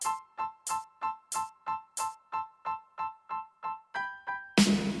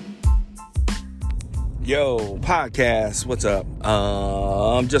Yo, podcast, what's up?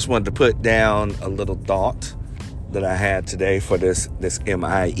 Just wanted to put down a little thought that I had today for this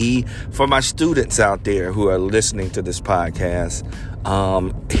MIE. For my students out there who are listening to this podcast,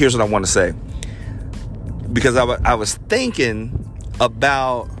 here's what I want to say. Because I was thinking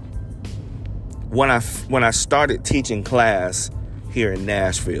about when I started teaching class here in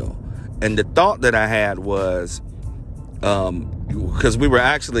Nashville. And the thought that I had was, because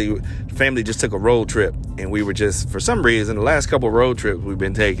family just took a road trip, and we were just, for some reason, the last couple of road trips we've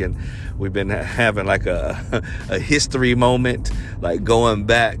been having like a history moment, like going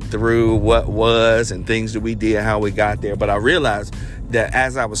back through what was and things that we did, how we got there. But I realized that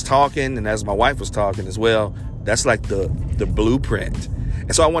as I was talking and as my wife was talking as well, that's like the blueprint.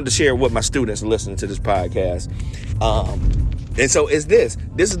 And so I wanted to share with my students listening to this podcast. And so this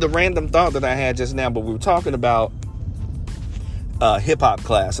is the random thought that I had just now, but we were talking about hip-hop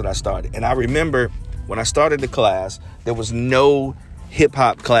class that I started. And I remember when I started the class, there was no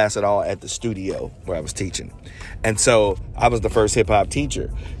hip-hop class at all at the studio where I was teaching. And so I was the first hip-hop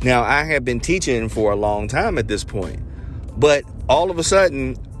teacher. Now, I had been teaching for a long time at this point, but all of a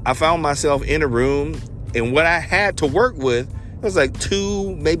sudden, I found myself in a room, and what I had to work with was like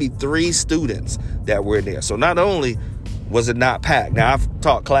 2, maybe 3 students that were there. So not only was it not packed. Now, I've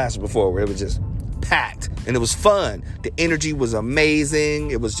taught classes before where it was just packed and it was fun. The energy was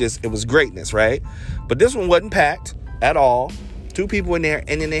amazing. It was greatness, right? But this one wasn't packed at all. 2 people in there,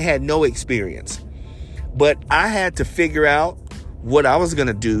 and then they had no experience. But I had to figure out what I was going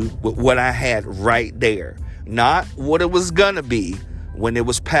to do with what I had right there. Not what it was going to be when it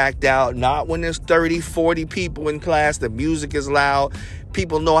was packed out, not when there's 30, 40 people in class, the music is loud,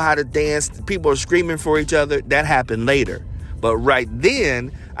 people know how to dance, people are screaming for each other. That happened later. But right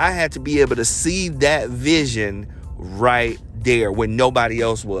then, I had to be able to see that vision right there when nobody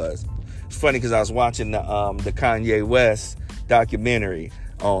else was. It's funny because I was watching the Kanye West documentary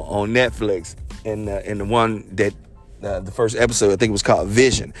on Netflix, and the one that the first episode, I think it was called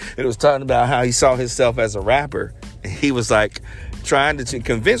Vision. It was talking about how he saw himself as a rapper. He was like trying to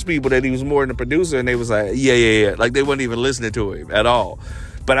convince people that he was more than a producer, and they was like, yeah. Like they weren't even listening to him at all.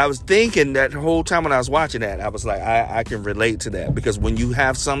 But I was thinking that whole time when I was watching that, I was like, I can relate to that. Because when you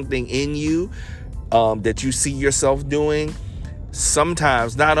have something in you that you see yourself doing,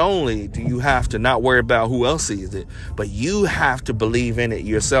 sometimes not only do you have to not worry about who else sees it, but you have to believe in it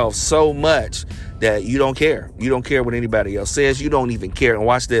yourself so much that you don't care. You don't care what anybody else says. You don't even care. And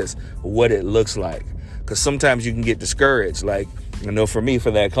watch this, what it looks like. Because sometimes you can get discouraged. Like, you know, for me, for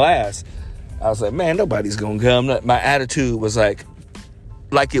that class, I was like, man, nobody's going to come. My attitude was like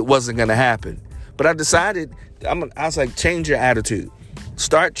it wasn't going to happen. But I decided, I was like, change your attitude.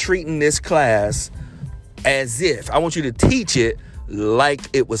 Start treating this class as if I want you to teach it like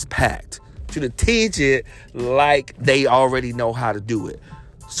it was packed. I want you to teach it like they already know how to do it.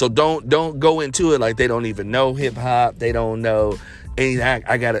 So don't go into it like they don't even know hip hop. They don't know anything.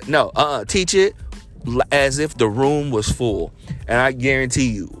 Teach it as if the room was full. And I guarantee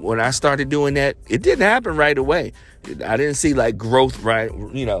you, when I started doing that, it didn't happen right away. I didn't see like growth, right?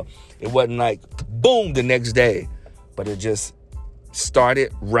 You know, it wasn't like boom the next day, but it just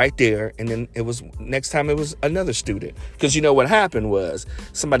started right there. And then next time it was another student. Because you know what happened was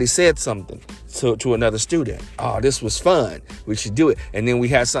somebody said something to another student. Oh, this was fun. We should do it. And then we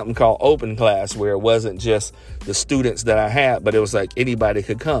had something called open class, where it wasn't just the students that I had, but it was like anybody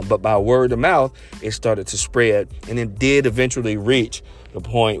could come. But by word of mouth, it started to spread, and it did eventually reach the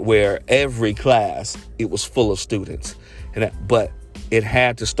point where every class, it was full of students. But it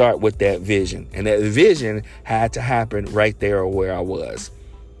had to start with that vision, and that vision had to happen right there where I was.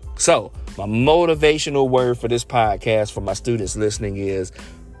 So my motivational word for this podcast for my students listening is,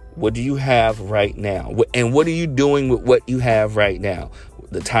 what do you have right now? And what are you doing with what you have right now?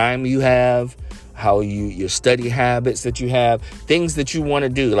 The time you have, your study habits that you have, things that you want to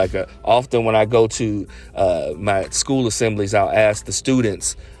do. Like often when I go to my school assemblies, I'll ask the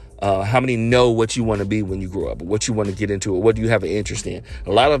students, how many know what you want to be when you grow up, or what you want to get into, or what do you have an interest in?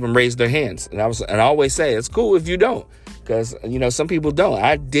 A lot of them raise their hands. And I always say, it's cool if you don't, because, you know, some people don't.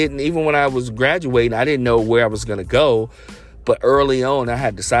 I didn't, even when I was graduating, I didn't know where I was going to go. But early on, I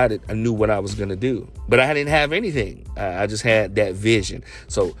had decided I knew what I was going to do, but I didn't have anything. I just had that vision.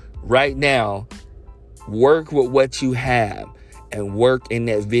 So right now, work with what you have and work in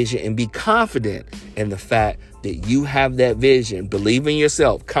that vision, and be confident in the fact that you have that vision. Believe in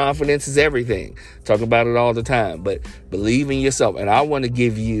yourself. Confidence is everything. Talk about it all the time, but believe in yourself. And I want to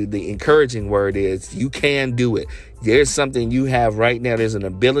give you the encouraging word is you can do it. There's something you have right now. There's an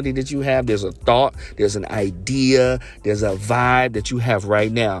ability that you have. There's a thought. There's an idea. There's a vibe that you have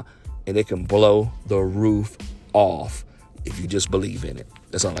right now. and it can blow the roof off if you just believe in it.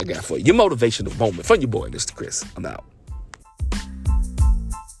 That's all I got for you. Your motivational moment from your boy, Mr. Chris. I'm out.